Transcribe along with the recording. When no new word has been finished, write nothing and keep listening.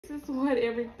is what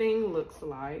everything looks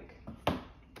like.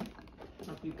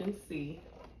 Hope you can see.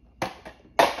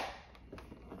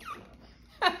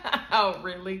 Oh,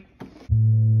 really?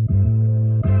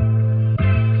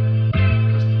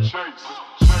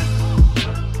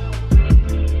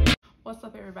 What's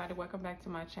up, everybody? Welcome back to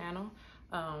my channel.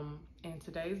 And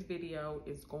today's video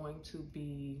is going to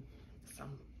be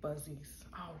some fuzzies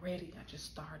already. I just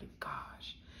started,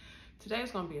 gosh. Today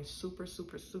is going to be a super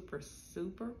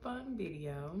fun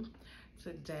video.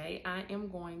 Today I am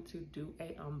going to do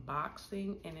a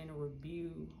unboxing and a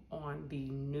review on the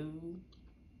new,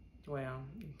 well,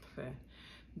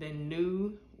 the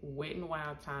new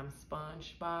Wetnwild x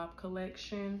Spongebob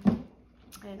collection.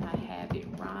 And I have it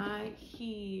right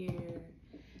here,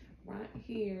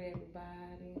 everybody.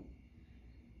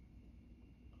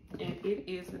 And it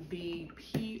is the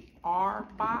PR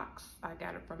box. I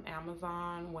got it from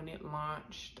Amazon when it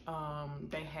launched.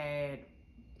 They had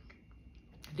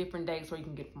different dates where you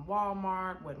can get from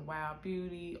Walmart, Wetnwild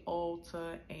Beauty,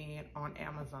 Ulta, and on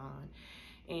Amazon.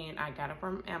 And I got it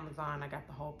from Amazon. I got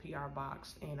the whole PR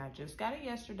box and I just got it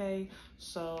yesterday.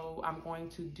 So I'm going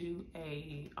to do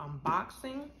a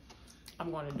unboxing. I'm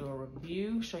going to do a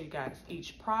review, show you guys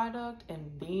each product,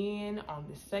 and then on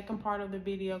the second part of the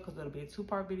video, because it'll be a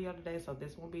two-part video today, so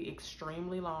this won't be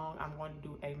extremely long, I'm going to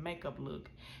do a makeup look.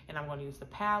 And I'm going to use the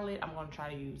palette. I'm going to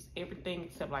try to use everything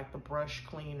except like the brush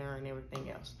cleaner and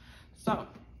everything else. So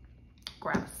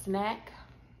grab a snack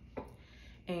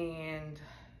and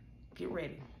get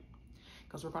ready,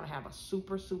 because we're going to have a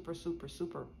super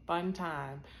fun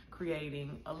time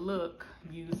creating a look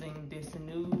using this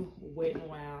new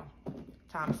Wetnwild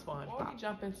x Spongebob. Before we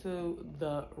jump into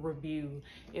the review,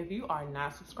 if you are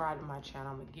not subscribed to my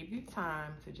channel, I'm going to give you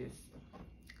time to just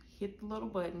hit the little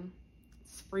button.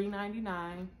 It's free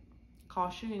 99,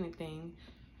 cost you anything,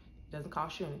 doesn't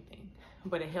cost you anything,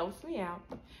 but it helps me out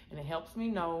and it helps me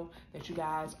know that you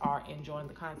guys are enjoying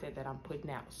the content that I'm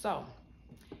putting out. So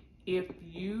if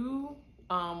you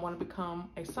want to become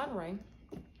a Sunray,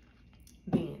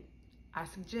 then I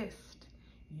suggest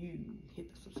you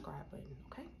hit the subscribe button,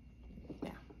 okay?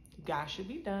 Now, you guys should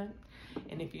be done.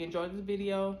 And if you enjoyed this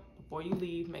video, before you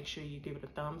leave, make sure you give it a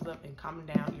thumbs up and comment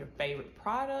down your favorite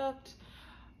product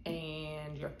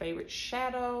and your favorite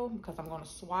shadow, because I'm going to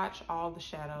swatch all the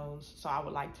shadows. So I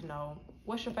would like to know,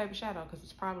 what's your favorite shadow? Because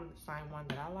it's probably the same one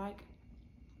that I like.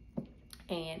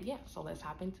 And yeah, so let's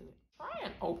hop into it. Try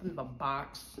and open the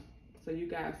box so you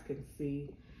guys can see.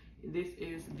 This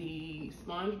is the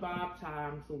Spongebob x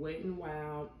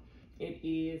Wetnwild. It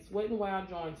is Wetnwild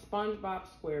joins Spongebob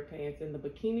SquarePants in the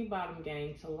Bikini Bottom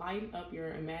game to lighten up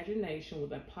your imagination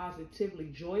with a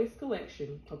positively joyous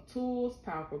collection of tools,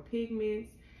 powerful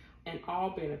pigments, and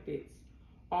all benefits,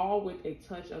 all with a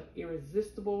touch of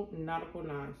irresistible nautical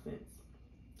nonsense.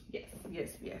 Yes.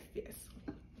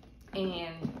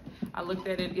 And I looked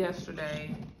at it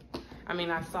yesterday. I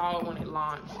mean, I saw it when it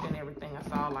launched and everything. I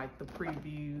saw like the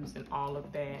previews and all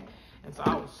of that. And so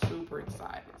I was super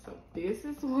excited. So this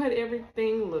is what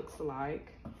everything looks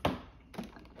like.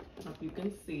 Hope you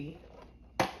can see.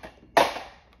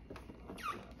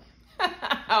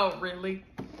 Oh, really?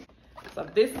 So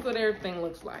this is what everything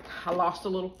looks like. I lost a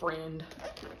little friend.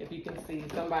 If you can see,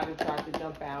 somebody tried to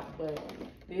jump out, but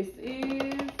this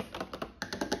is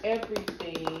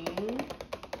everything.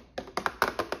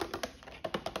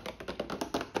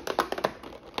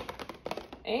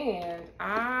 And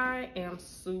I am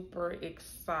super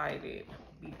excited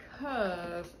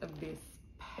because this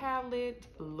palette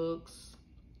looks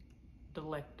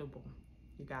delectable,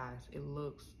 you guys. It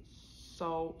looks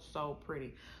so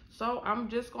pretty. So I'm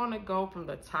just going to go from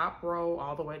the top row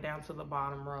all the way down to the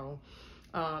bottom row.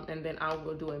 And then I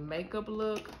will do a makeup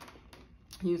look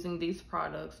using these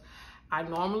products. I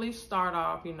normally start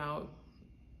off, you know,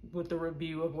 with the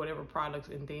review of whatever products,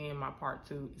 and then my part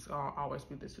two is gonna always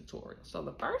be the tutorial. So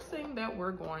the first thing that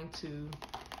we're going to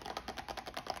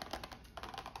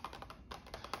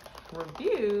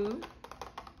review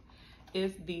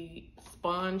is the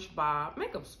Spongebob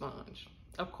makeup sponge.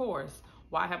 Of course,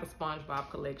 why have a Spongebob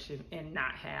collection and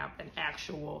not have an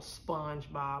actual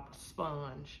Spongebob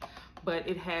sponge? But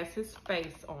it has his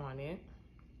face on it.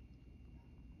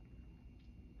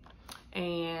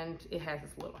 And it has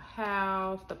this little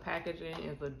house. The packaging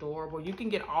is adorable. You can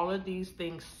get all of these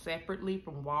things separately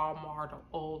from Walmart or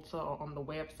Ulta or on the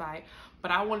website,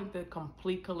 but I wanted the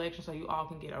complete collection so you all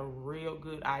can get a real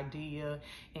good idea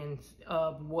and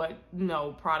of what, you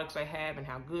know, products they have and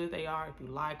how good they are, if you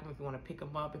like them, if you want to pick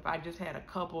them up. If I just had a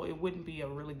couple, it wouldn't be a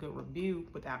really good review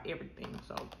without everything.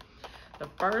 So the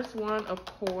first one, of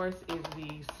course, is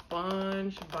the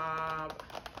Spongebob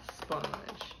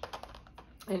sponge.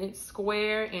 and it's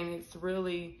square, and it's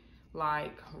really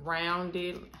like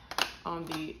rounded on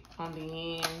the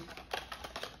end.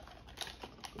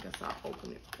 I guess I'll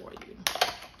open it for you.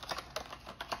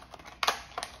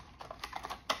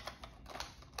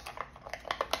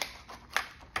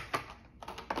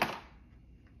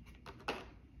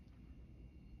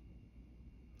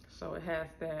 So it has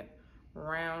that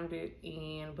rounded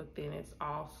end, but then it's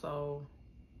also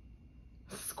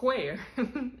square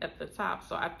at the top.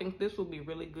 So I think this will be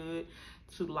really good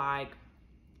to like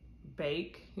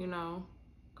bake, you know,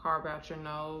 carve out your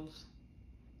nose,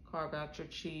 carve out your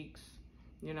cheeks,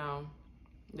 you know.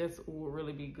 This will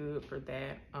really be good for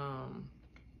that.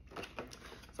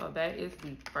 So that is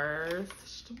the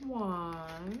first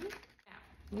one.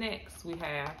 Next we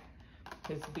have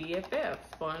his BFF,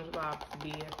 SpongeBob's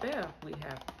BFF. We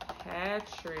have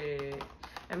Patrick.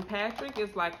 And Patrick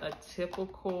is like a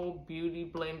typical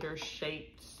beauty blender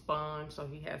shaped sponge. So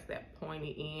he has that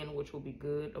pointy end, which will be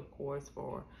good, of course,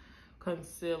 for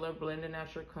concealer, blending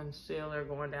out your concealer,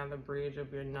 going down the bridge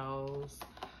of your nose.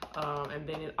 And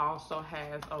then it also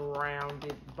has a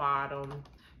rounded bottom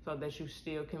so that you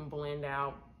still can blend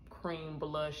out cream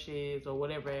blushes or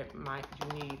whatever it might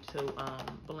you need to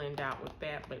blend out with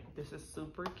that. But this is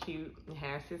super cute. It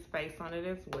has his face on it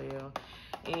as well.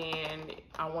 And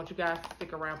I want you guys to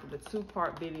stick around for the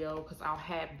 2-part video because I'll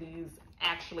have these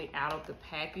actually out of the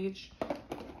package,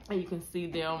 and you can see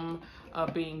them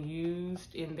being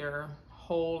used in their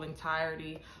whole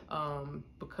entirety,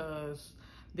 because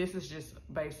this is just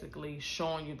basically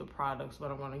showing you the products, but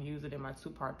I want to use it in my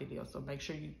 2-part video. So make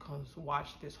sure you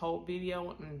watch this whole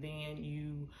video, and then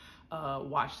you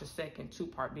watch the second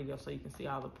 2-part video so you can see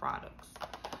all the products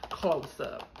close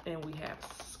up. And we have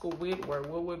Squidward.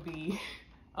 What would be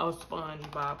a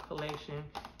SpongeBob collection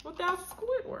without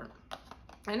Squidward?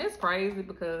 And it's crazy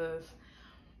because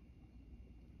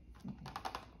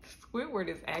Squidward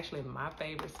is actually my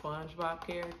favorite SpongeBob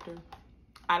character.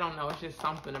 I don't know, it's just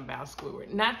something about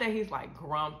Squidward. Not that he's like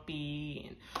grumpy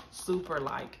and super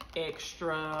like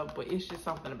extra, but it's just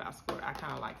something about Squidward. I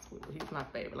kind of like Squidward. He's my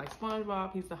favorite. Like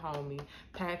SpongeBob, he's the homie.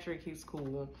 Patrick, he's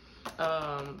cool.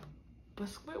 But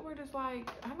Squidward is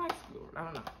like, I like Squidward. I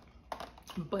don't know.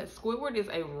 But Squidward is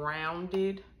a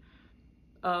rounded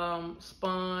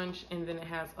sponge, and then it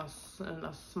has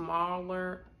a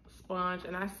smaller sponge.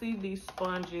 And I see these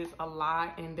sponges a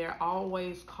lot, and they're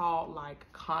always called like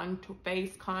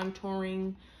face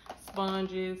contouring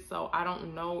sponges. So I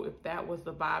don't know if that was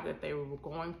the vibe that they were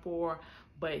going for,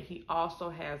 but he also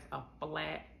has a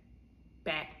flat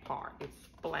back part. It's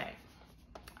flat.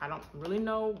 I don't really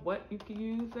know what you could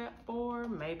use that for.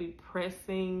 Maybe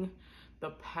pressing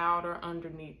the powder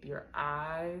underneath your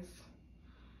eyes.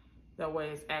 That way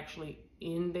it's actually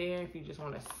in there if you just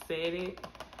want to set it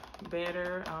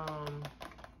better.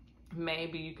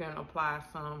 Maybe you can apply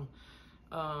some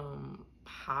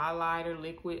highlighter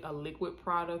liquid, a liquid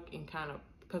product, and kind of,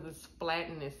 because it's flat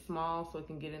and it's small, so it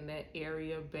can get in that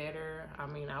area better. I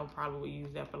mean, I would probably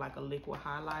use that for like a liquid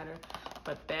highlighter.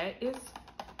 But that is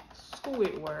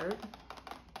Squidward.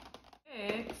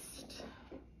 Next,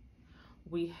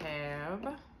 we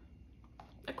have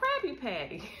a Krabby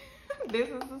Patty. This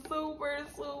is a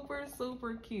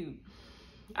super cute.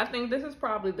 I think this is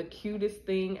probably the cutest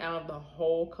thing out of the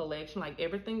whole collection. Like,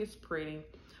 everything is pretty,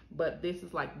 but this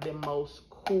is like the most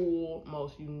cool,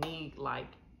 most unique, like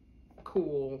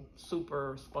cool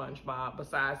super SpongeBob,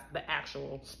 besides the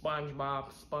actual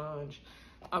SpongeBob sponge.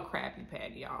 A Krabby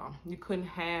Patty, y'all. You couldn't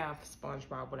have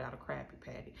SpongeBob without a Krabby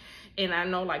Patty. And I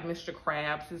know like Mr.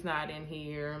 Krabs is not in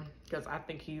here because I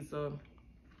think he's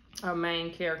a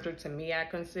main character. To me, I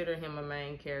consider him a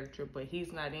main character, but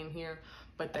he's not in here.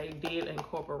 But they did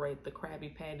incorporate the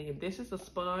Krabby Patty. And this is a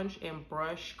sponge and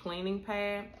brush cleaning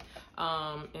pad.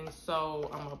 And so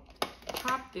I'm gonna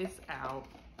pop this out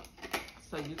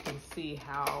so you can see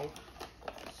how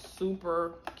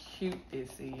super cute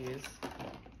this is.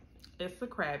 It's a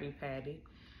Krabby Patty.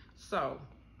 So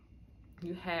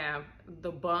you have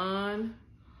the bun,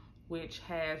 which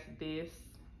has this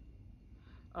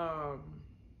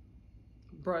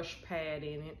brush pad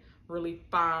in it, really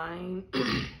fine,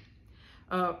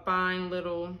 fine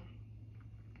little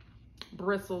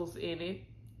bristles in it,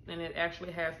 and it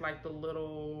actually has like the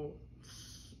little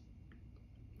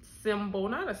symbol,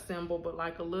 not a symbol, but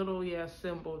like a little, yeah,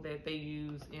 symbol that they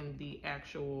use in the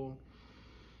actual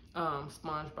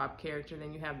SpongeBob character.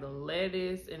 Then you have the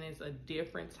lettuce, and it's a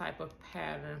different type of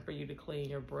pattern for you to clean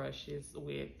your brushes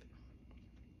with.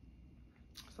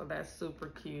 So that's super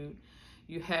cute.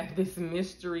 You have this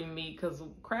mystery meat, because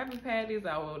Krabby Patties,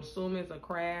 I would assume, is a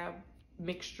crab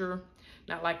mixture,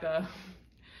 not like a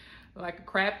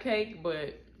crab cake,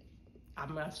 but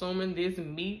I'm assuming this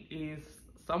meat is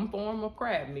some form of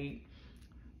crab meat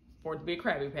for it to be a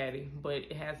Krabby Patty, but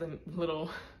it has a little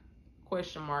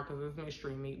question mark because it's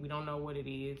mystery meat. We don't know what it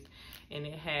is, and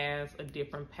it has a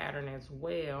different pattern as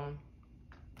well.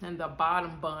 And the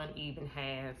bottom bun even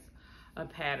has a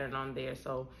pattern on there,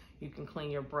 so you can clean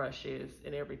your brushes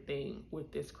and everything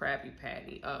with this Krabby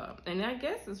Patty. And I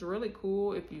guess it's really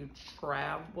cool if you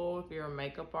travel, if you're a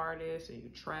makeup artist and you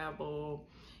travel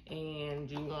and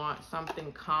you want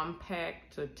something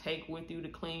compact to take with you to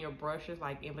clean your brushes,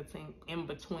 like in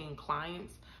between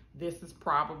clients. This is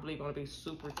probably going to be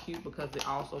super cute because it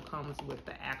also comes with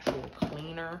the actual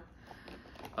cleaner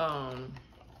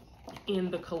in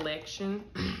the collection.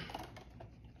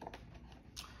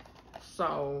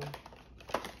 So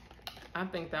I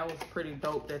think that was pretty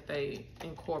dope that they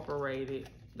incorporated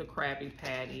the Krabby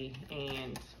Patty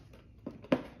and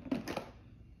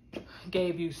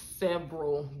gave you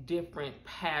several different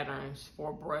patterns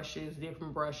for brushes,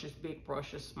 different brushes, big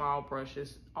brushes, small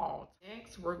brushes, all.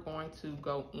 Next, we're going to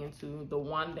go into the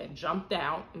one that jumped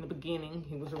out in the beginning.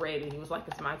 He was ready. He was like,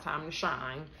 it's my time to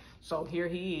shine. So here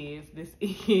he is. This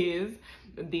is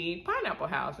the Pineapple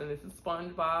House, and this is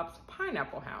SpongeBob's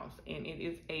Pineapple House, and it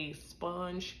is a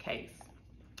sponge case.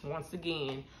 Once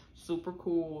again, super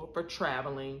cool for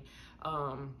traveling.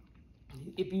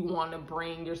 If you want to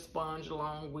bring your sponge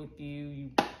along with you, you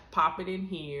pop it in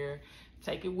here,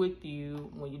 take it with you.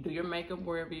 When you do your makeup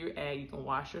wherever you're at, you can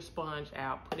wash your sponge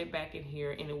out, put it back in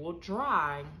here, and it will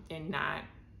dry and not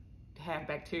have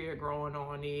bacteria growing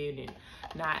on it and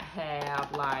not have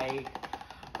like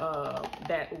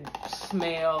that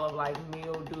smell of like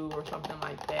mildew or something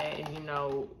like that. And you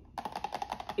know,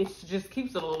 it just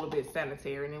keeps it a little bit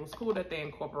sanitary, and it was cool that they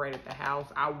incorporated the house.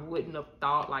 I wouldn't have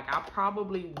thought, like I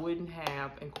probably wouldn't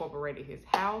have incorporated his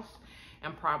house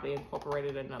and probably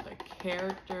incorporated another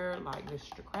character like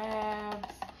Mr.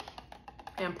 Krabs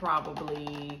and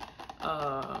probably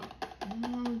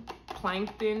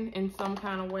Plankton in some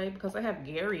kind of way, because I have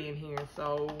Gary in here,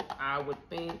 so I would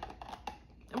think,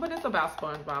 but it's about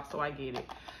SpongeBob, so I get it.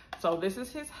 So this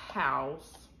is his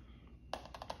house,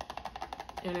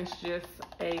 and it's just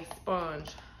a sponge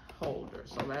holder.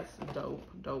 So that's dope,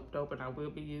 dope, dope, and I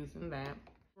will be using that.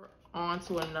 We're on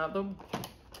to another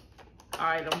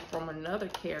item from another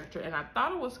character, and I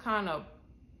thought it was kind of,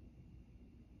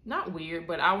 not weird,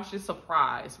 but I was just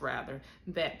surprised, rather,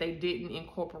 that they didn't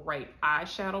incorporate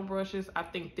eyeshadow brushes. I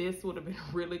think this would have been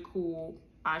really cool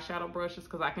eyeshadow brushes,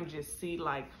 because I can just see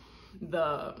like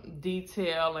the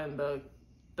detail and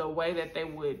the way that they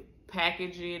would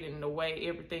package it and the way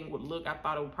everything would look. I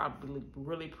thought it would probably look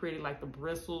really pretty. Like the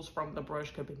bristles from the brush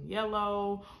could have been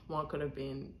yellow, one could have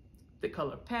been the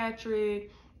color Patrick,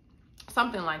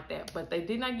 something like that. But they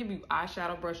did not give you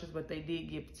eyeshadow brushes, but they did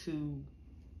give 2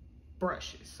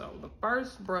 brushes. So the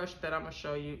first brush that I'm gonna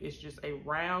show you is just a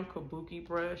round kabuki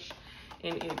brush,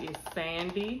 and it is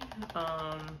sandy.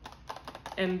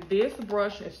 And this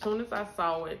brush, as soon as I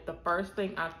saw it, the first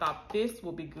thing I thought this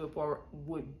would be good for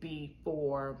would be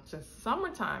for, since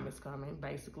summertime is coming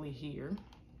basically here,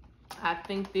 I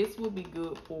think this would be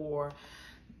good for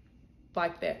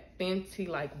like that Fenty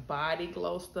like body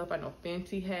glow stuff. I know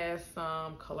Fenty has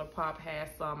some, ColourPop has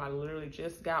some. I literally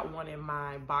just got one in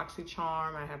my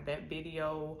BoxyCharm. I have that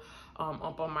video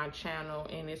up on my channel,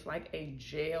 and it's like a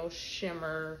gel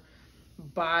shimmer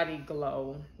body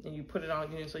glow, and you put it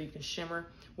on, you know, so you can shimmer.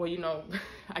 Well, you know,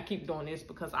 I keep doing this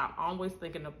because I'm always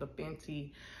thinking of the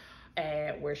Fenty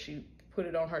ad where she put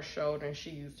it on her shoulder and she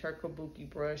used her kabuki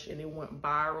brush and it went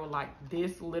viral. Like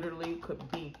this literally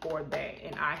could be for that.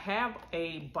 And I have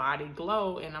a body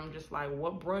glow, and I'm just like,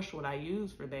 what brush would I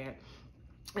use for that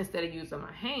instead of using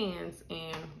my hands?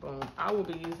 And boom, I will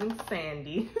be using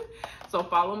Sandy. So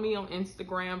follow me on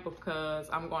Instagram, because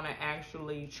I'm going to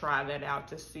actually try that out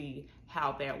to see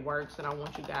how that works, and I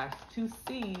want you guys to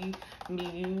see me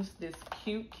use this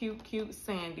cute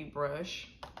Sandy brush.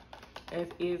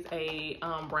 It is a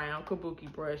brown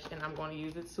kabuki brush, and I'm going to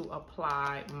use it to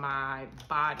apply my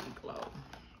body glow.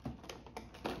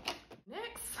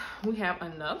 Next, we have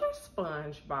another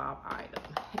SpongeBob item.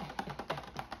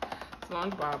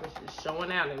 SpongeBob is just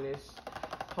showing out in this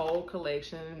whole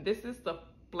collection. This is the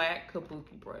flat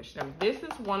kabuki brush. Now, this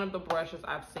is one of the brushes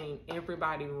I've seen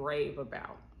everybody rave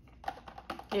about.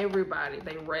 Everybody,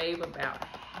 they rave about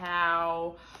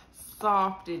how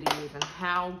soft it is and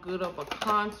how good of a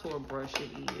contour brush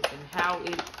it is and how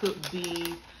it could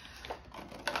be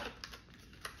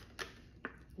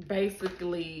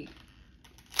basically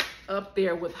up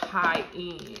there with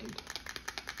high-end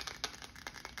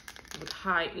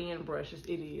brushes.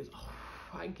 It is, oh,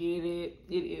 I get it,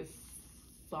 it is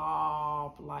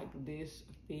soft. Like, this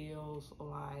feels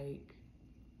like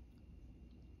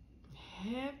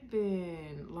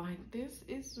heaven. Like, this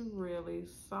is really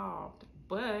soft.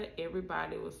 But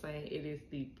everybody was saying it is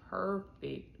the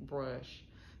perfect brush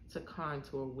to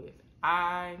contour with.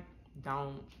 I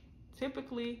don't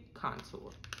typically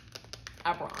contour.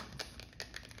 I bronze.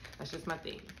 That's just my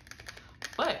thing.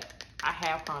 But I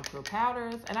have contour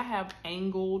powders and I have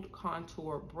angled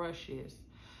contour brushes.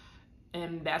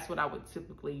 And that's what I would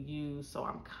typically use. So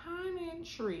I'm kind of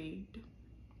intrigued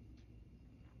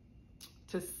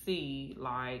to see,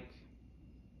 like,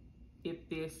 if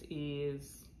this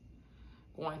is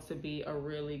going to be a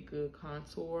really good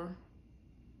contour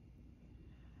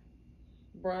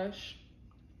brush.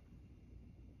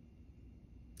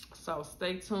 So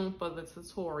stay tuned for the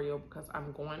tutorial because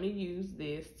I'm going to use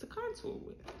this to contour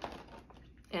with.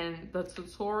 And the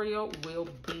tutorial will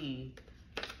be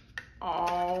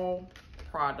all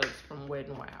products from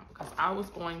Wetnwild because I was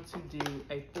going to do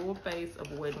a full face of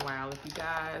Wetnwild. If you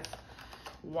guys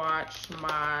watch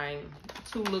my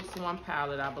 2 looks 1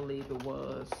 palette, I believe it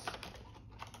was,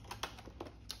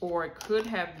 or it could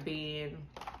have been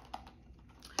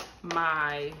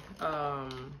my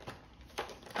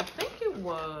I think it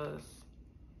was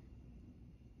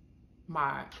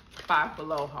my Five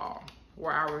Below haul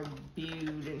where I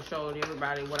reviewed and showed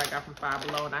everybody what I got from Five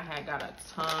Below, and I had got a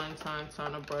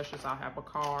ton of brushes. I'll have a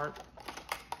card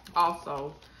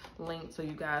also linked so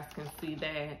you guys can see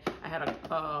that. I had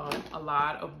a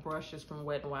lot of brushes from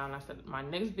Wetnwild, and I said my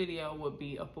next video would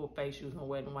be a full face using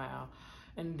Wetnwild.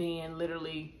 And then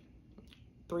literally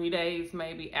 3 days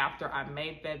maybe after I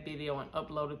made that video and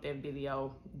uploaded that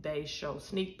video, they showed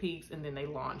sneak peeks, and then they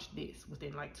launched this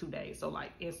within like 2 days. So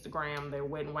like Instagram, their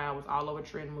Wetnwild was all over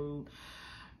Trend Mood,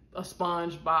 a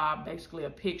Spongebob, basically a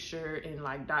picture, and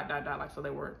like ... like, so they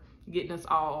were getting us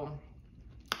all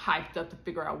hyped up to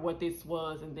figure out what this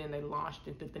was, and then they launched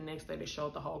it. The next day they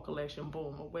showed the whole collection,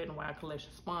 boom, a Wetnwild collection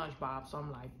Spongebob. So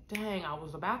I'm like, dang, I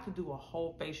was about to do a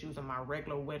whole face using my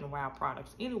regular Wetnwild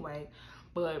products anyway,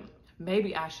 but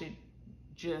maybe I should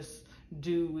just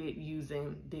do it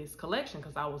using this collection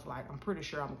because I was like, I'm pretty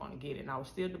sure I'm going to get it. And I was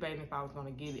still debating if I was going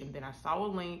to get it. And then I saw a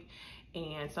link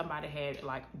and somebody had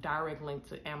like direct link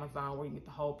to Amazon where you get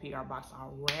the whole PR box. So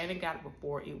I ran and got it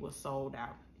before it was sold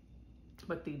out.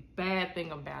 But the bad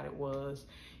thing about it was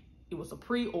a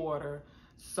pre-order.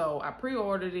 So I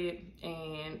pre-ordered it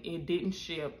and it didn't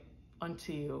ship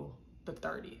until the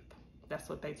 30th. That's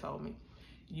what they told me.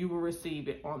 You will receive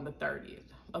it on the 30th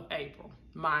of April.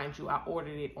 Mind you, I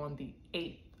ordered it on the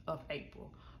 8th of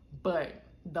April, but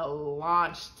the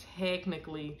launch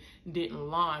technically didn't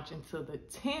launch until the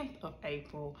 10th of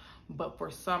April, but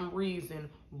for some reason,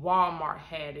 Walmart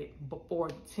had it before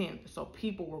the 10th. So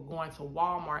people were going to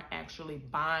Walmart actually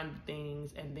buying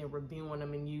things and then reviewing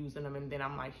them and using them. And then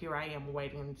I'm like, here I am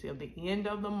waiting until the end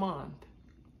of the month.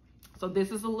 So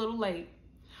this is a little late,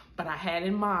 but I had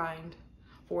in mind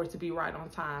for it to be right on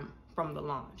time from the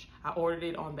launch. I ordered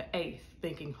it on the 8th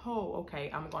thinking, oh,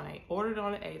 okay, I'm gonna order it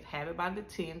on the 8th, have it by the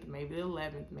 10th, maybe the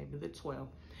 11th, maybe the 12th,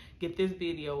 get this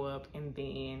video up, and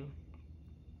then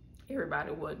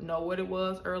everybody would know what it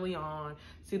was early on,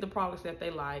 see the products that they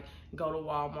like, go to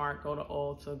Walmart, go to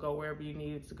Ulta, go wherever you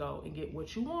needed to go and get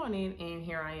what you wanted. And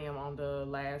here I am on the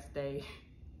last day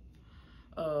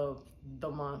of the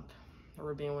month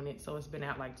reviewing it. So it's been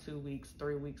out like 2 weeks,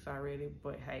 3 weeks already,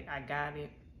 but hey, I got it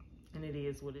and it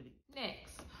is what it is.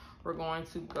 Next, we're going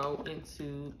to go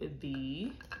into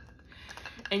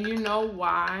and you know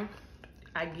why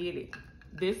I get it.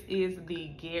 This is the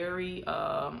Gary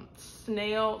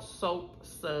Snail Soap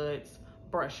Suds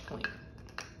Brush Cleaner.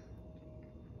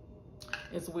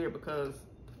 It's weird because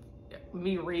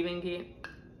me reading it,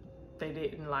 they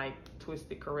didn't like twist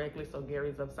it correctly, so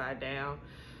Gary's upside down.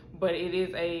 But it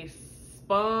is a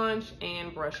sponge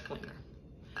and brush cleaner.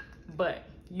 But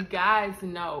you guys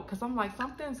know, because I'm like,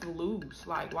 something's loose.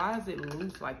 Like, why is it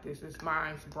loose like this? Is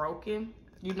mine's broken?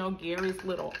 You know, Gary's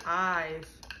little eyes,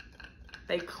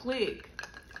 they click.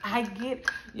 I get,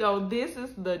 yo, this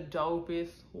is the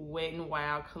dopest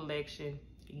Wetnwild collection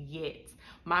yet.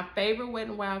 My favorite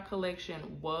Wetnwild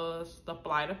collection was the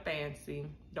Flight of Fancy,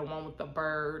 the one with the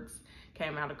birds.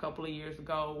 Came out a couple of years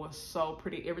ago, was so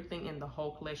pretty. Everything in the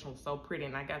whole collection was so pretty,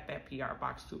 and I got that PR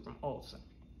box too from Ulta.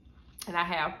 And I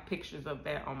have pictures of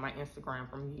that on my Instagram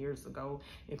from years ago,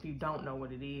 if you don't know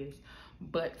what it is.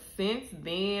 But since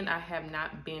then, I have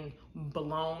not been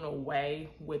blown away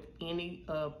with any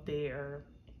of their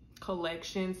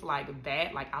collections like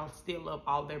that. Like, I'll still love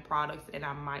all their products, and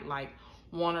I might like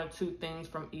 1 or 2 things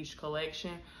from each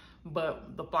collection.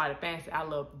 But the Flight of Fancy, I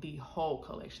love the whole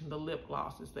collection, the lip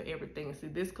glosses, the everything. See,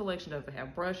 this collection doesn't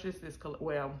have brushes.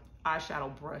 Well,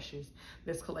 eyeshadow brushes.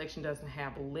 This collection doesn't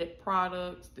have lip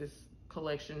products. This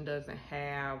collection doesn't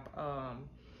have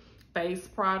face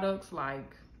products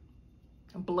like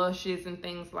blushes and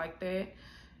things like that.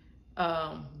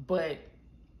 But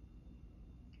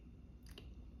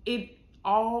it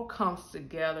all comes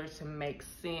together to make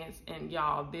sense. And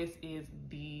y'all, this is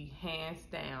the hands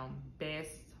down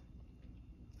best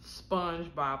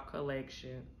Spongebob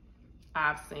collection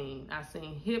I've seen. I've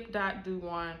seen Hip Dot do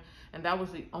one, and that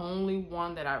was the only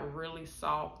one that I really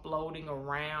saw floating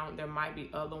around. There might be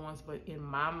other ones, but in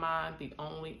my mind, the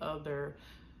only other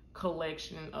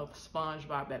collection of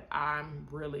Spongebob that I'm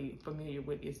really familiar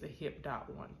with is the Hip Dot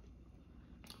one.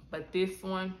 But this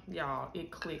one, y'all,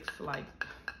 it clicks like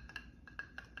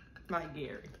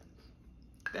Gary.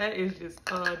 That is just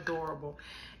adorable.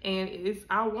 And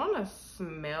I want to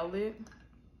smell it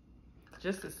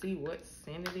just to see what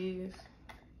scent it is.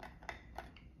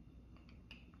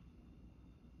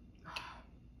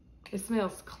 It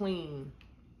smells clean.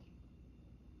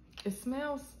 It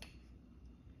smells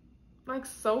like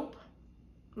soap,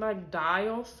 like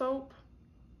Dial soap.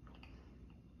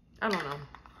 I don't know.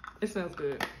 It smells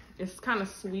good. It's kind of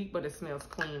sweet, but it smells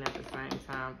clean at the same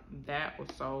time. That was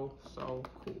so, so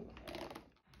cool.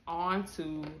 On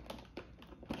to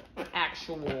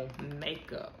actual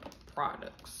makeup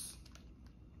products.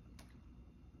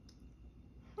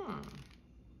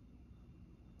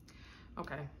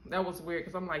 Okay, that was weird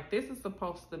because I'm like, this is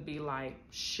supposed to be like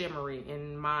shimmery,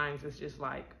 and mine is just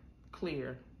like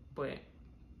clear, but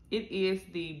it is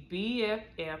the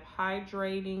BFF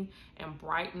Hydrating and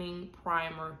Brightening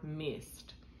Primer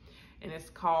Mist, and it's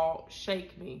called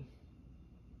Shake Me.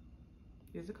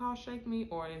 Is it called Shake Me,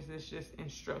 or is this just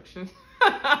instructions?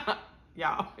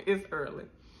 Y'all, it's early.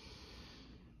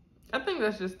 I think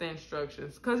that's just the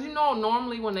instructions. Because, you know,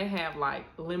 normally when they have, like,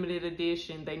 limited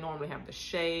edition, they normally have the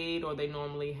shade, or they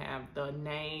normally have the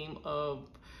name of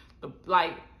the,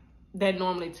 like, that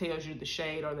normally tells you the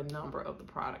shade or the number of the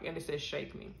product. And it says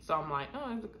Shake Me. So I'm like,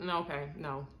 oh, no, okay,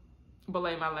 no.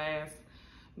 Belay my last.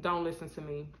 Don't listen to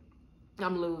me.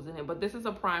 I'm losing it. But this is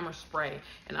a primer spray,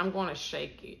 and I'm going to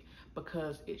shake it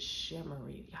because it's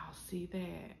shimmery. Y'all see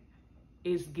that?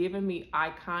 It's giving me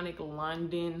Iconic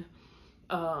London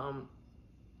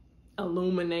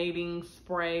illuminating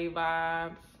spray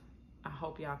vibes. I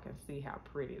hope y'all can see how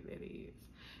pretty that is.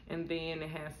 And then it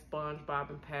has SpongeBob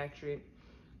and Patrick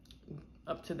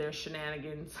up to their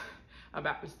shenanigans,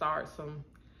 about to start some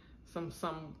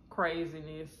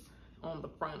craziness on the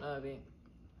front of it.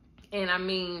 And I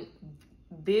mean,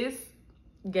 this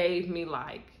gave me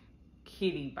like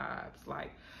kitty vibes.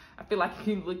 Like, I feel like if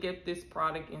you look at this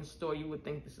product in store, you would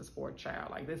think this is for a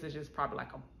child. Like, this is just probably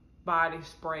like a body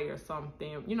spray or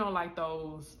something, you know, like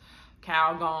those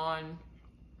Calgon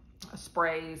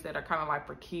sprays that are kind of like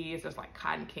for kids. It's like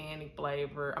cotton candy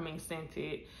flavor, I mean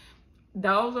scented.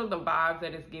 Those are the vibes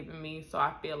that it's giving me. So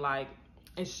I feel like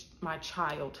it's my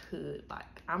childhood.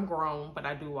 Like, I'm grown, but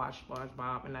I do watch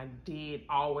SpongeBob, and I did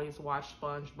always watch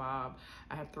SpongeBob.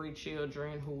 I have 3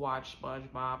 children who watch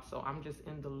SpongeBob, so I'm just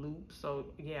in the loop. So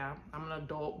yeah, I'm an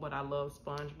adult, but I love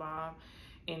SpongeBob.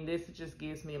 And this just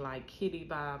gives me like kitty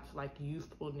vibes, like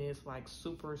youthfulness, like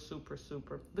super, super,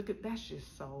 super. Look at, that's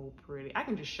just so pretty. I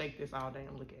can just shake this all day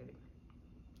and look at it.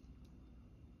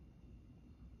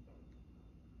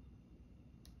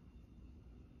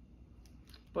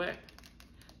 But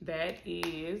that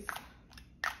is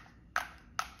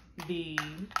the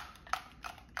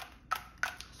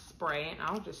spray, and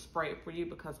I'll just spray it for you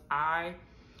because I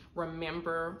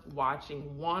remember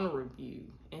watching one review,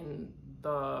 and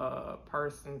the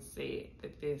person said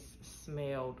that this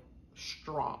smelled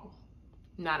strong.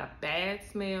 Not a bad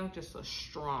smell, just a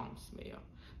strong smell.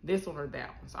 This one or that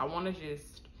one. So I want to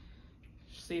just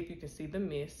see if you can see the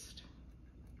mist.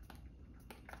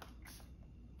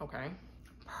 Okay,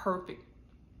 perfect.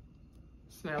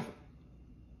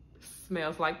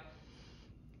 Smells like,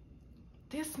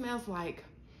 this smells like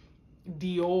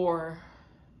Dior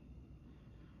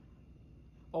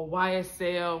or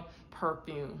YSL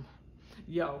perfume.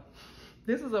 Yo,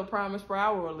 this is a primer spray. I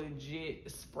will legit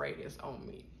spray this on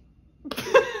me.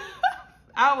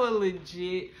 I will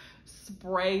legit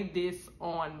spray this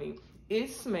on me. It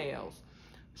smells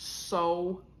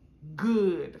so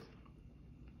good.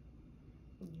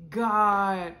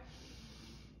 God,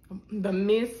 the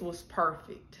mist was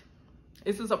perfect.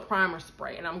 This is a primer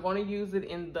spray, and I'm going to use it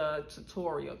in the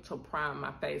tutorial to prime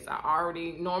my face.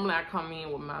 Normally I come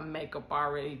in with my makeup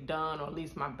already done, or at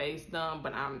least my base done,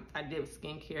 but I did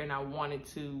skincare, and I wanted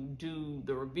to do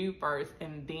the review first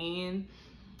and then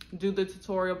do the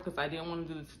tutorial because I didn't want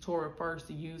to do the tutorial first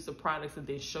to use the products and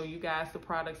then show you guys the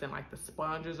products, and like the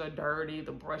sponges are dirty,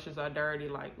 the brushes are dirty,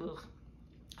 like ugh.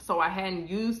 So I hadn't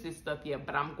used this stuff yet,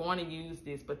 but I'm going to use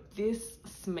this. But this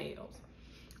smells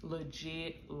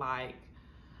legit like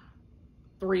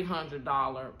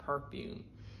 $300 perfume.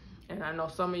 And I know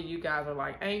some of you guys are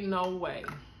like, ain't no way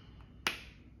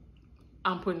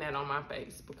I'm putting that on my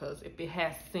face, because if it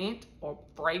has scent or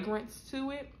fragrance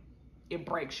to it, it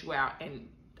breaks you out. And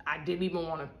I didn't even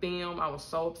want to film. I was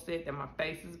so upset that my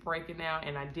face is breaking out,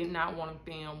 and I did not want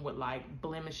to film with like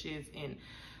blemishes and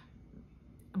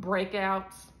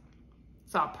breakouts.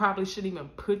 So I probably shouldn't even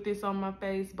put this on my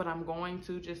face, but I'm going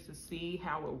to, just to see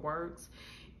how it works.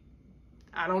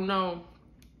 I don't know.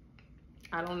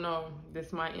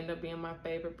 This might end up being my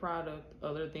favorite product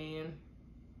other than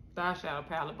the eyeshadow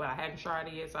palette, but I hadn't tried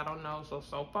it yet, so I don't know.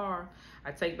 So far,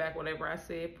 I take back whatever I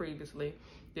said previously.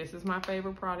 This is my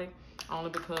favorite product, only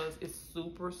because it's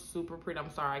super, super pretty. I'm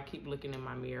sorry, I keep looking in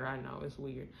my mirror. I know, it's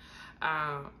weird.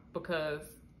 Because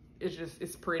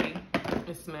it's pretty.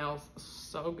 It smells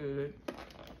so good.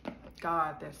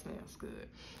 God, that smells good.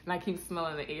 And I keep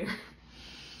smelling the air.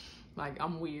 Like,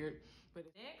 I'm weird. But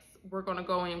next, we're gonna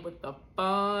go in with the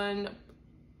Fun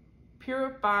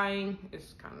Purifying,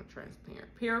 it's kind of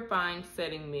transparent, Purifying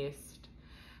Setting Mist.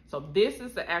 So this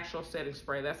is the actual setting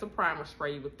spray. That's a primer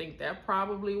spray. You would think that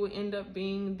probably would end up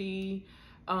being the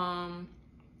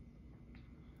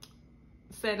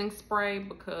setting spray,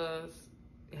 because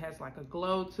it has like a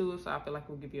glow to it, so I feel like it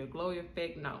will give you a glowy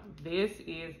effect. No, this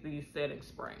is the setting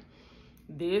spray.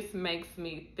 This makes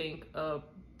me think of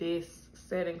this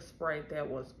setting spray that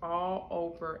was all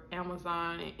over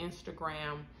Amazon and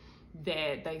Instagram,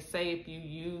 that they say if you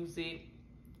use it,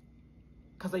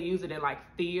 because they use it in like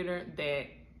theater, that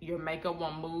your makeup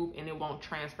won't move and it won't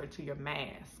transfer to your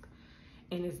mask.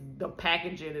 And it's the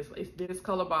packaging is, it's this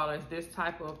color bottle, it's this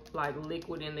type of like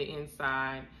liquid in the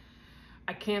inside.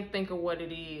 I can't think of what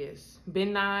it is.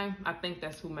 Ben Nye, I think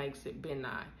that's who makes it, Ben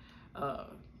Nye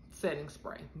setting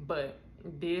spray. But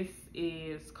this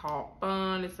is called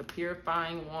Fun. It's a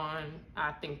purifying one.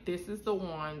 I think this is the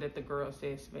one that the girl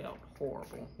said smelled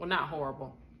horrible. Well, not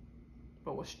horrible,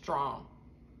 but was strong.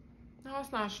 No,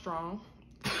 it's not strong.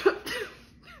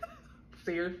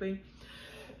 Seriously.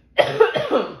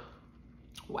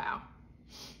 Wow.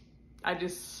 I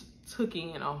just took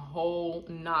in a whole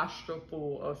nostril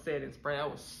full of setting spray. I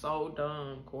was so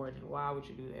dumb, Courtney. Why would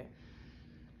you do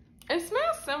that? It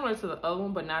smells similar to the other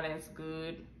one, but not as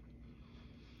good.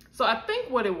 So I think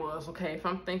what it was, okay, if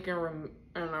I'm thinking and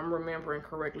I'm remembering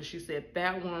correctly, she said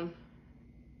that one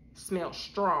smelled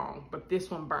strong, but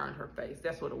this one burned her face.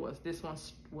 That's what it was. This one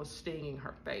was stinging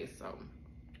her face, so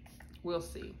we'll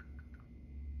see.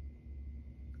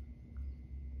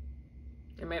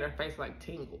 It made her face like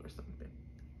tingle or something.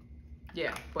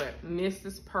 Yeah, but mist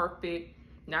is perfect.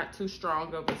 Not too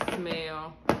strong of a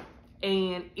smell.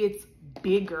 And it's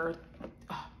bigger.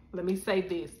 Let me say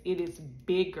this. It is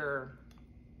bigger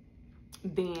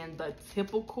than the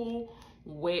typical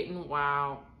Wet n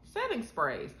Wild setting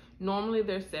sprays. Normally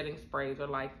their setting sprays are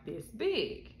like this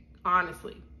big.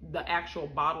 Honestly, the actual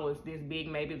bottle is this big.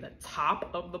 Maybe the top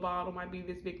of the bottle might be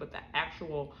this big, but the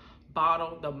actual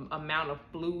bottle, the amount of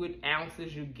fluid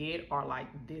ounces you get are like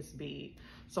this big.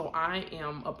 So I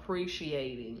am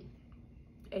appreciating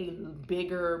a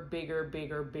bigger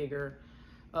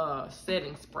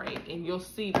setting spray. And you'll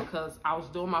see, because I was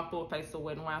doing my full face of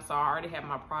Wet n Wild, so I already have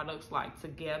my products like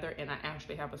together, and I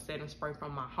actually have a setting spray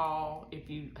from my haul. If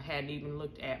you hadn't even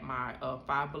looked at my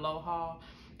Five Below haul,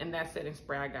 and that setting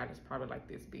spray I got is probably like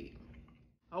this big.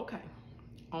 Okay,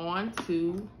 on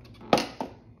to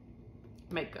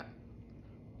makeup.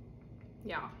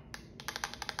 Y'all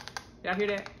hear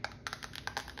that?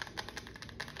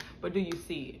 But do you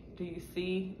see it? Do you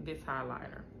see this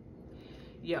highlighter?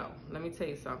 Yo, let me tell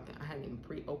you something. I hadn't even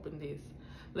pre-opened this.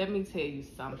 Let me tell you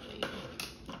something.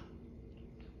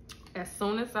 As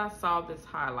soon as I saw this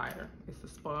highlighter, it's a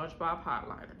Spongebob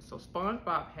highlighter. So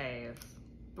Spongebob has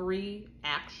 3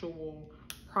 actual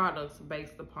products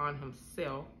based upon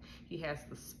himself. He has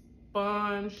the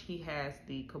sponge, he has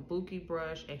the kabuki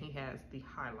brush, and he has the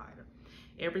highlighter.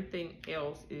 Everything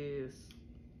else is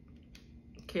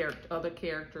other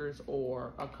characters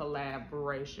or a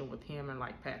collaboration with him and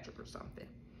like Patrick or something.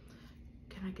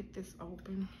 Can I get this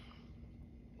open?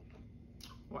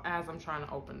 Well, as I'm trying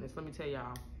to open this, let me tell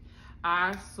y'all.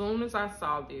 As soon as I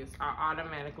saw this, I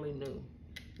automatically knew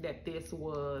that this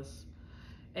was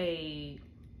a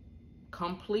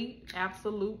complete,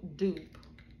 absolute dupe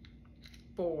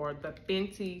for the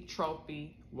Fenty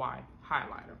Trophy Wife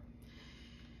highlighter.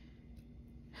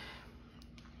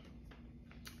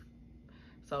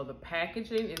 So the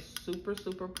packaging is super,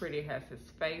 super pretty. It has his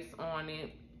face on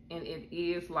it, and it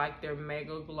is like their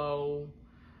Mega Glow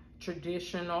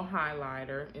traditional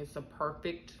highlighter. It's a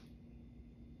perfect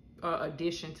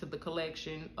addition to the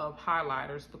collection of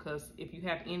highlighters, because if you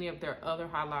have any of their other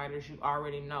highlighters, you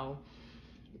already know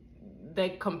they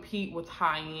compete with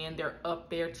high-end. They're up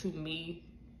there to me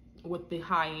with the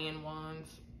high-end ones.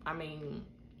 I mean,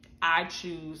 I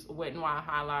choose Wet n Wild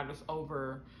highlighters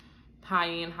over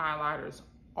high-end highlighters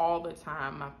all the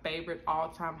time. My favorite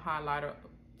all-time highlighter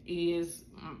is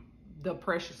the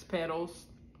Precious Petals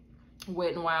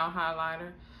Wet n Wild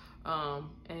highlighter.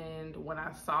 And when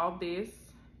I saw this,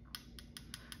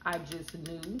 I just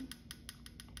knew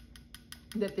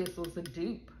that this was a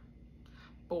dupe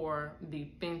for the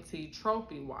Fenty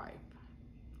Trophy Wife.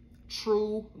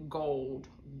 True gold,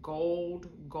 gold,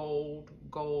 gold,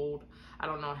 gold. I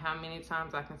don't know how many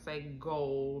times I can say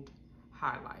gold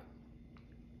highlight.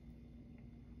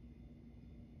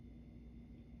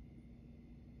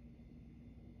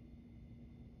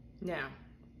 Now,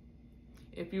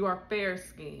 if you are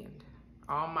fair-skinned,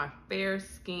 all my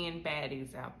fair-skinned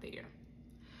baddies out there,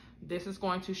 this is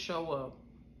going to show up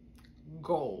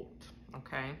gold,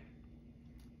 okay?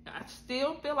 I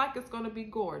still feel like it's going to be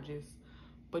gorgeous,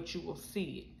 but you will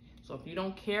see it. So if you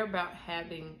don't care about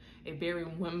having a very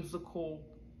whimsical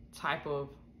type of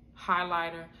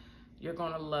highlighter, you're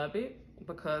going to love it,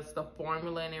 because the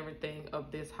formula and everything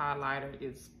of this highlighter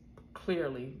is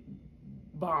clearly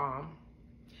bomb.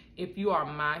 If you are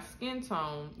my skin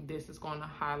tone, this is going to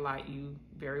highlight you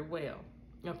very well.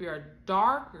 If you're a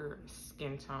darker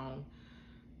skin tone,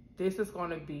 this is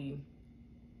going to be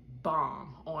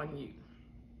bomb on you,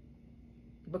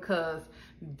 because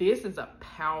this is a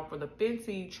powerful, the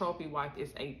Fenty Trophy Wife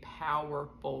is a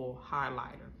powerful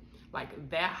highlighter. Like,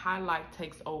 that highlight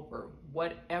takes over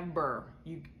whatever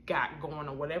you got going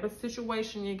on, whatever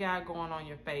situation you got going on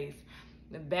your face.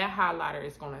 That highlighter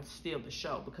is going to steal the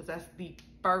show, because that's the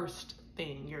first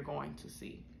thing you're going to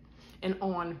see. And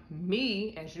on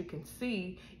me, as you can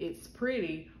see, it's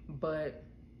pretty, but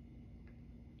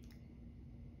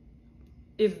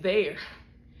it's there.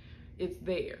 It's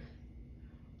there.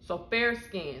 So fair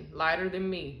skin, lighter than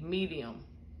me, medium,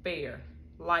 fair,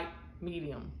 light,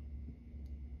 medium.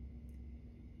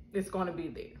 It's going to be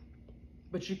there,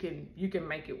 but you can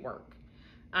make it work.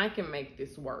 I can make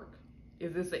this work.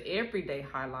 Is this an everyday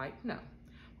highlight? No,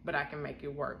 but I can make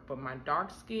it work. But my dark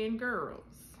skinned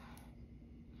girls,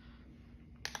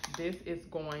 this is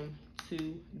going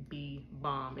to be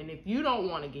bomb. And if you don't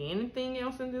want to get anything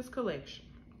else in this collection,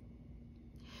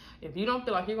 if you don't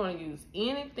feel like you're going to use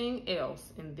anything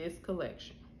else in this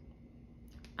collection,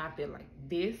 I feel like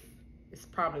this is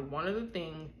probably one of the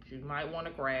things you might want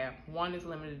to grab. One is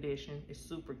limited edition. It's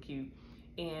super cute.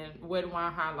 And Wet n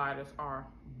Wild highlighters are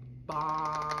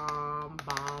bomb,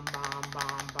 bomb, bomb,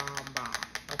 bomb, bomb, bomb.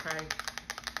 Okay?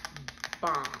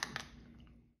 Bomb.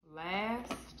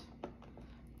 Last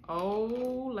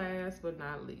but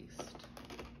not least.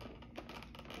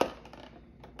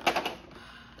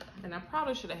 And I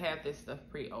probably should have had this stuff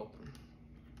pre-opened,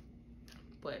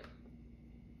 but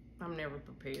I'm never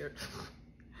prepared.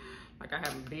 Like, I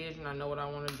have a vision, I know what I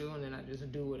want to do, and then I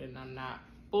just do it, and I'm not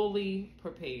fully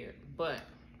prepared. But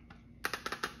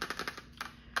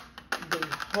the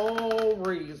whole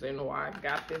reason why I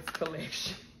got this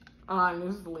collection,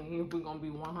 honestly, if we're going to be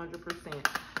 100%,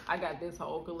 I got this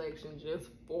whole collection just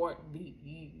for the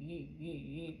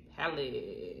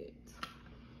palette.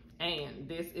 And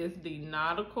this is the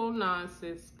Nautical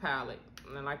Nonsense palette.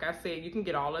 And like I said, you can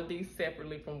get all of these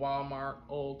separately from Walmart,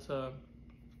 Ulta,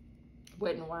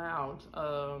 Wet n Wild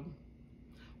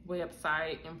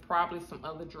website, and probably some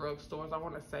other drugstores. I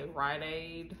want to say Rite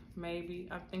Aid, maybe.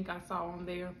 I think I saw on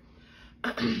there.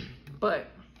 But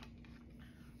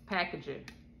packaging,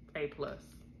 A+.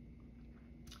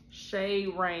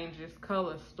 Shade ranges,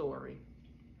 color story,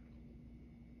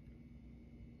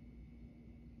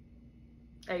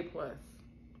 A+.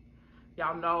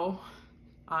 Y'all know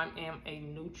I am a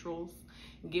neutrals.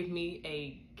 Give me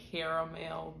a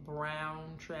caramel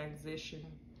brown transition.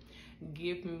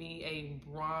 Give me a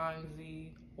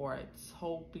bronzy or a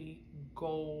taupey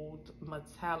gold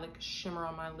metallic shimmer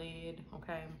on my lid,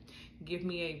 okay? Give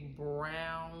me a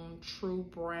brown, true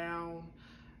brown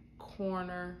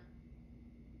corner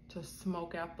to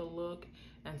smoke out the look,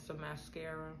 and some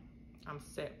mascara. I'm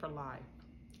set for life.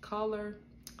 Color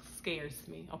scares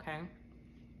me, okay?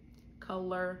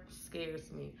 Color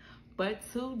scares me. But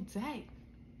today,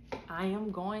 I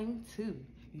am going to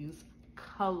use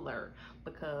color,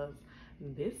 because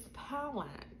this palette,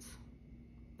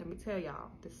 let me tell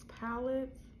y'all, this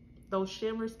palette those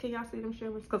shimmers. Can y'all see them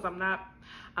shimmers? Because I'm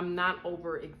not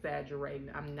over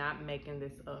exaggerating. I'm not making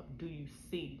this up. Do you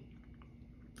see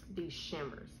these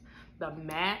shimmers? The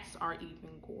mattes are even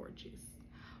gorgeous,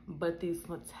 but these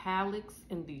metallics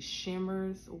and these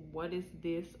shimmers, what is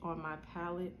this on my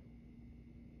palette?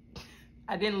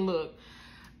 I didn't look,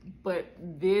 but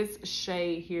this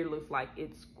shade here looks like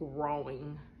it's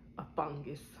growing a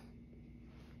fungus.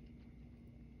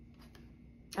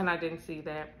 And I didn't see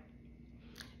that.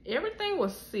 Everything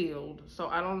was sealed, so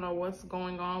I don't know what's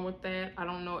going on with that. I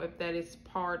don't know if that is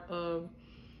part of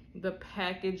the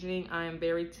packaging. I am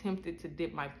very tempted to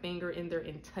dip my finger in there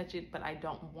and touch it, but I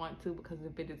don't want to, because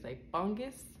if it is a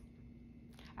fungus,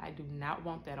 I do not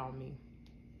want that on me.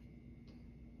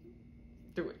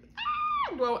 Do it.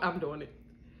 Ah, well, I'm doing it.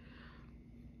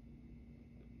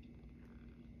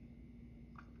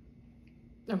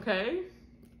 Okay,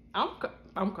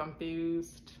 I'm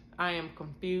confused. I am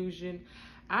confusion.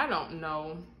 I don't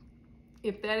know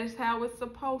if that is how it's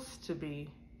supposed to be.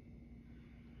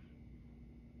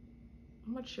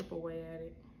 I'm gonna chip away at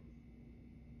it.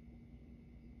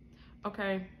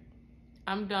 Okay,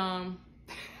 I'm done.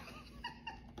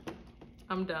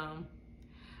 I'm done.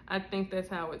 I think that's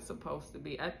how it's supposed to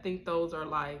be. I think those are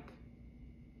like,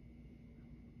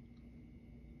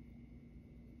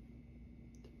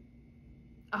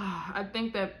 I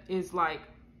think that is like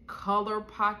color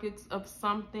pockets of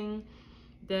something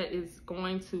that is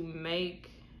going to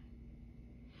make,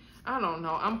 I don't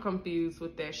know, I'm confused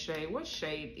with that shade. What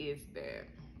shade is that?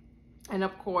 And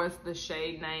of course the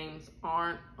shade names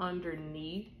aren't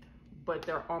underneath, but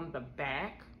they're on the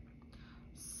back.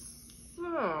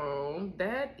 So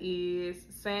that is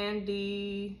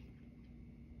Sandy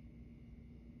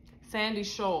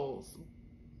Shoals.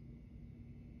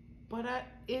 But I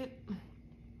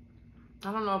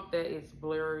don't know if that is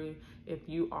blurry, if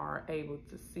you are able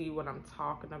to see what I'm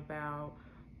talking about,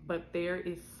 but there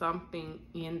is something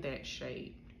in that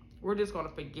shade. We're just gonna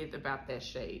forget about that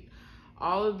shade.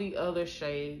 All of the other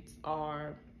shades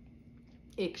are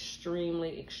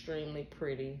extremely, extremely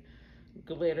pretty.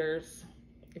 Glitters,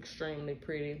 extremely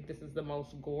pretty. This is the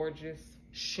most gorgeous,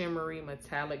 shimmery,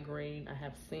 metallic green I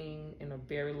have seen in a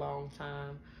very long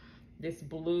time. This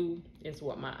blue is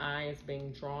what my eye is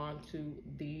being drawn to.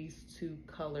 These two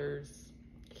colors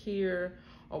here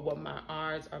are what my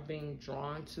eyes are being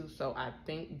drawn to. So I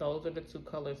think those are the two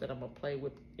colors that I'm gonna play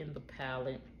with in the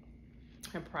palette,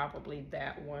 and probably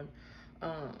that one.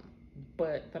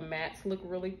 But the mattes look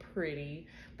really pretty.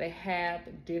 They have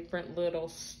different little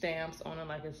stamps on it,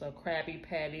 like it's a Krabby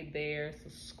Patty there, it's a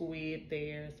squid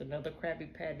there, it's another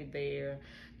Krabby Patty there,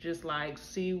 just like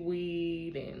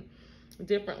seaweed and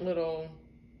different little,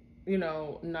 you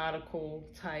know, nautical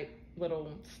type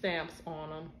little stamps on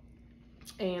them.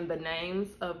 And the names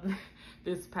of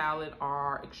this palette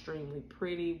are extremely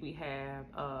pretty. We have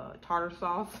tartar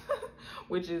sauce,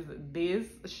 which is this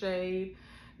shade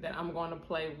that I'm going to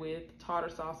play with. Tartar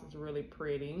sauce is really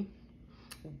pretty.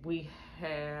 We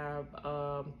have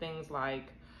things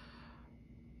like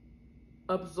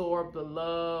Absorb the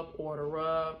Love, Order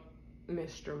Up,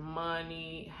 Mr.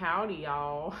 Money, Howdy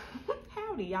Y'all,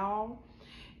 Howdy Y'all,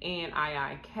 and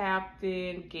I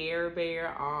Captain, Gare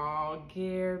Bear. Oh,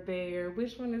 Gare Bear.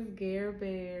 Which one is Gare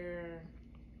Bear?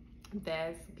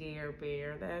 That's Gare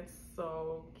Bear. That's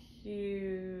so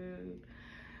cute.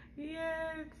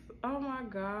 Yes. Oh my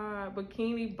God.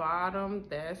 Bikini Bottom.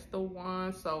 That's the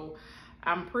one. So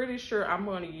I'm pretty sure I'm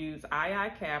going to use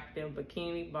I Captain,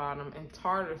 Bikini Bottom, and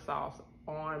tartar sauce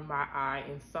on my eye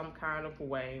in some kind of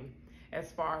way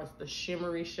as far as the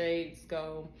shimmery shades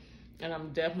go. And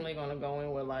I'm definitely going to go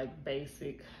in with like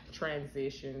basic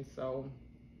transitions. So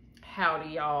Howdy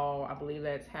Y'all, I believe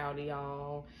that's Howdy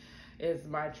Y'all, is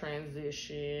my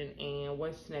transition. And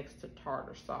what's next to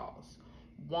tartar sauce?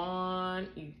 One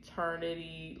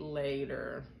Eternity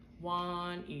Later.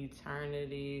 One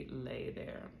Eternity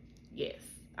Later. Yes,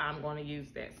 I'm going to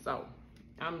use that. So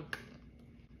I'm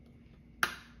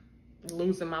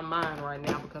losing my mind right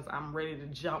now because I'm ready to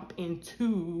jump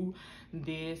into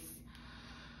this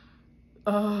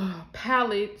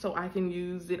palette so I can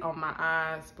use it on my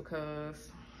eyes,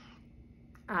 because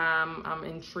I'm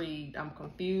intrigued. I'm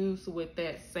confused with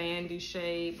that sandy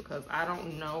shade because I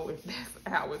don't know if that's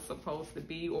how it's supposed to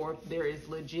be, or if there is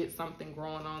legit something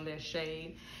growing on that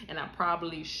shade. And I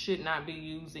probably should not be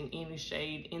using any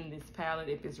shade in this palette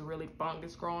if it's really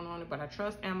fungus growing on it, but I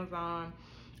trust Amazon.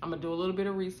 I'm gonna do a little bit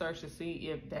of research to see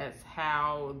if that's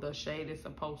how the shade is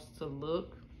supposed to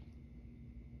look.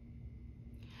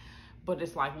 But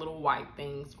it's like little white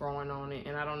things growing on it,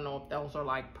 and I don't know if those are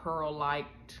like pearl-like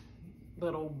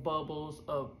little bubbles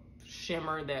of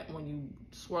shimmer that when you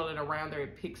swirl it around there,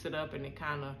 it picks it up and it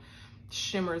kind of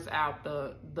shimmers out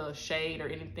the shade or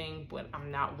anything, but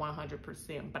I'm not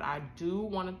 100%. But I do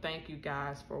want to thank you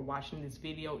guys for watching this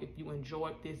video. If you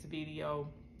enjoyed this video,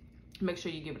 make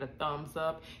sure you give it a thumbs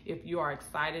up. If you are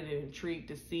excited and intrigued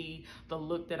to see the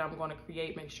look that I'm going to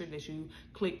create, make sure that you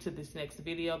click to this next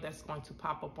video that's going to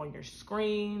pop up on your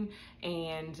screen.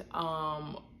 And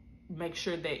make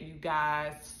sure that you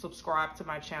guys subscribe to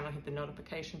my channel, hit the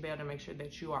notification bell to make sure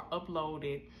that you are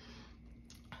uploaded.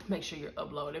 Make sure you're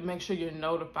uploaded. Make sure you're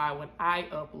notified when I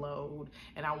upload.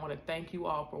 And I want to thank you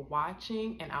all for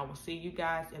watching, and I will see you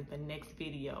guys in the next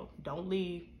video. Don't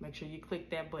leave. Make sure you click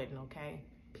that button, okay?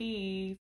 Peace.